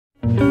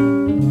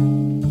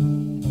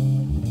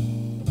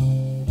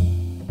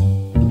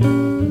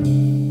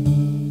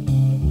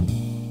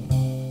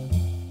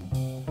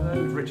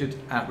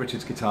at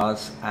Richard's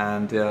Guitars,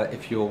 and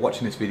if you're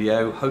watching this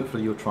video,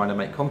 hopefully you're trying to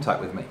make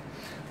contact with me.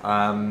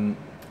 I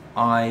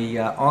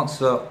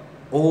answer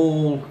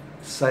all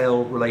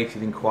sale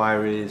related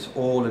inquiries,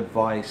 all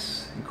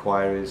advice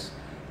inquiries,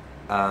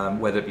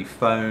 whether it be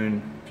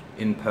phone,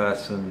 in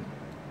person,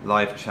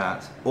 live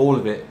chat, all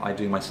of it I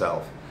do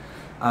myself.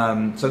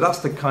 So that's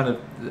the kind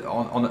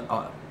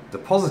of, the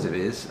positive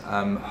is,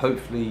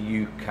 hopefully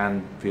you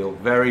can feel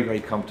very, very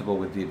comfortable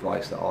with the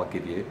advice that I'll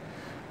give you.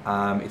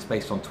 It's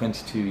based on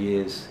 22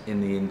 years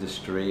in the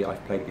industry.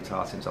 I've played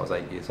guitar since I was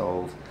 8 years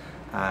old,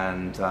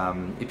 and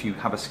if you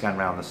have a scan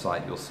around the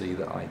site, you'll see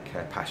that I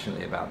care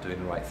passionately about doing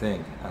the right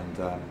thing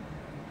and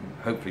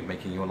hopefully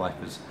making your life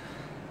as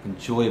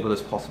enjoyable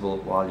as possible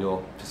while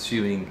you're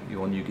pursuing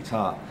your new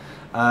guitar.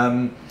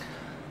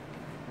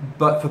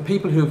 But for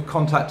people who are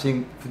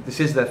contacting, this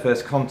is their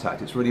first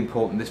contact, it's really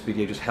important this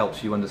video just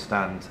helps you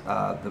understand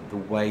the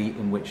way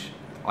in which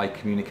I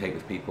communicate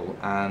with people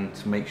and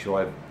to make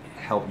sure I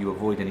help you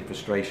avoid any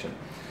frustration.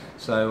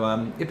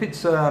 So if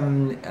it's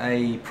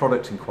a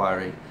product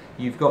inquiry,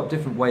 you've got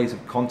different ways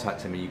of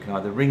contacting me. You can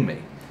either ring me.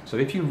 So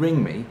if you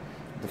ring me,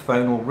 the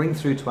phone will ring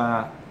through to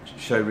our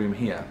showroom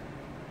here.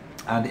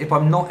 And if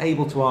I'm not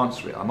able to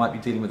answer it, I might be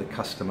dealing with a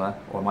customer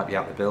or I might be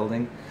out the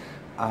building.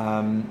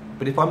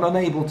 But if I'm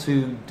unable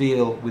to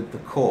deal with the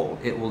call,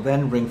 it will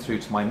then ring through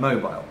to my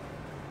mobile,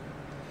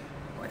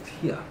 right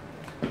here.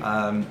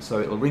 So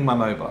it will ring my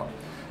mobile.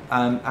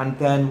 And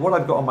then what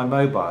I've got on my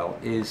mobile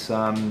is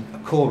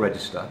a call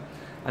register.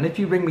 And if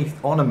you ring me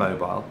on a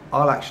mobile,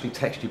 I'll actually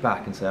text you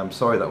back and say, I'm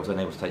sorry that I was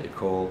unable to take your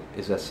call.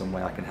 Is there some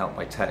way I can help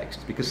by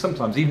text? Because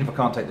sometimes, even if I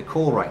can't take the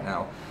call right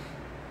now,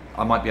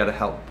 I might be able to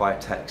help by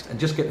a text and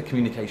just get the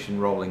communication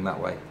rolling that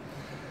way.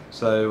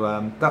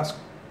 So that's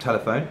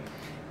telephone.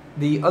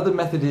 The other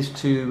method is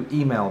to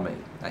email me.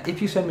 Now,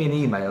 if you send me an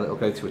email, it'll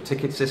go through a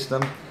ticket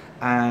system,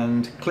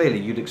 and clearly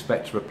you'd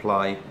expect to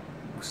reply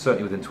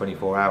certainly within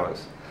 24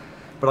 hours.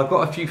 But I've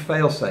got a few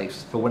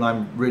fail-safes for when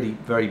I'm really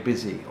very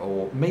busy,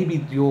 or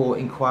maybe your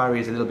inquiry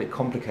is a little bit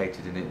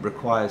complicated and it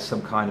requires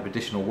some kind of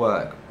additional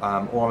work,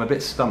 or I'm a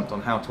bit stumped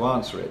on how to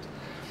answer it.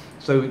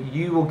 So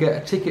you will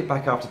get a ticket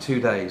back after 2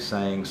 days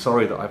saying,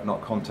 sorry that I've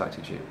not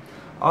contacted you.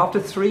 After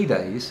 3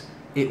 days,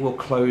 it will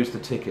close the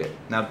ticket.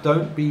 Now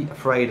don't be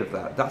afraid of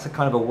that. That's a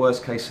kind of a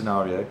worst case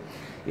scenario.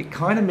 It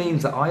kind of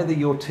means that either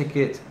your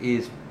ticket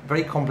is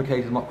very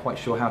complicated, I'm not quite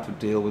sure how to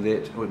deal with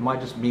it, or it might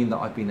just mean that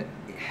I've been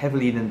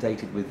heavily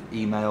inundated with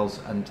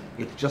emails and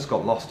it just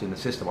got lost in the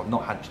system. I've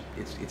not had,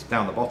 it's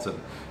down the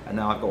bottom, and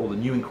now I've got all the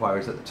new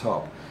inquiries at the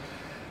top.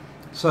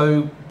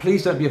 So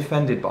please don't be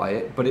offended by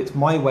it, but it's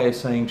my way of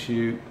saying to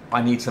you,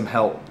 I need some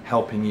help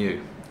helping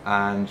you.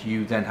 And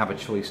you then have a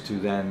choice to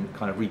then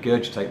kind of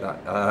regurgitate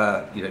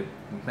that, you know,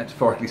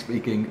 metaphorically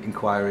speaking,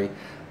 inquiry,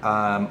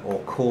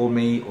 or call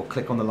me or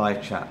click on the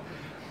live chat.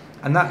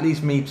 And that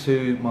leads me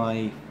to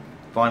my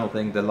final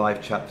thing, the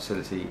live chat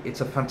facility. It's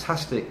a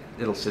fantastic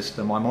little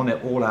system. I'm on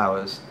it all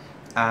hours,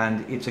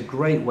 and it's a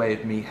great way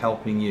of me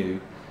helping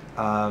you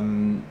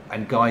and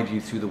guide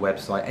you through the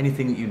website.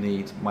 Anything that you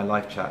need, my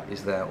live chat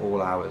is there all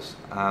hours.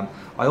 I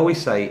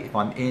always say if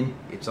I'm in,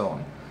 it's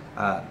on.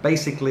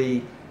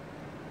 Basically,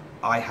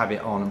 I have it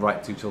on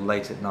right through till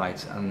late at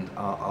night, and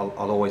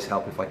I'll always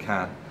help if I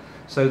can.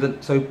 So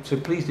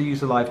please do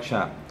use the live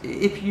chat.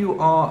 If you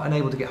are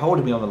unable to get hold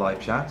of me on the live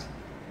chat,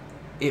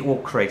 it will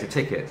create a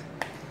ticket.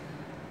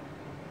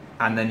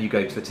 And then you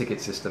go to the ticket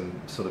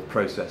system sort of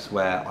process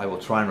where I will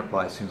try and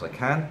reply as soon as I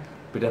can,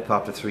 but if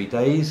after 3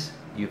 days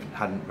you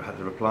hadn't had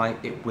the reply,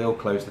 it will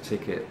close the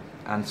ticket.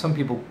 And some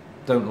people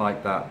don't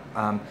like that,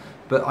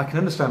 but I can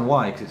understand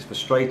why, because it's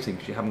frustrating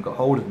because you haven't got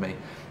hold of me.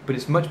 But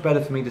it's much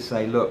better for me to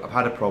say, look, I've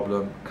had a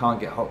problem,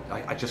 can't get hold,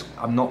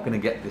 I'm not going to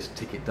get this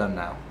ticket done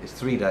now. It's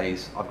 3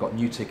 days, I've got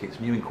new tickets,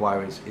 new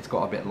inquiries, it's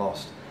got a bit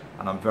lost,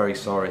 and I'm very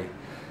sorry.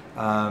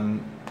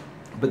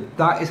 But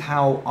that is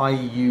how I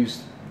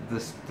use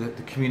the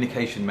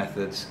communication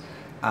methods,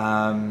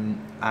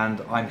 and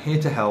I'm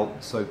here to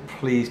help, so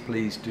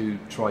please do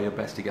try your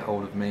best to get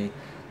hold of me,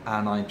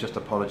 and I just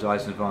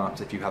apologise in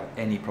advance if you have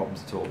any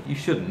problems at all. You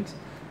shouldn't,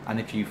 and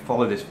if you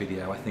follow this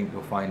video, I think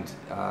you'll find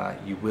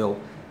you will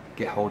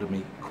get hold of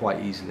me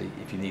quite easily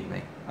if you need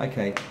me.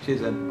 Okay,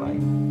 cheers then,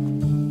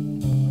 bye.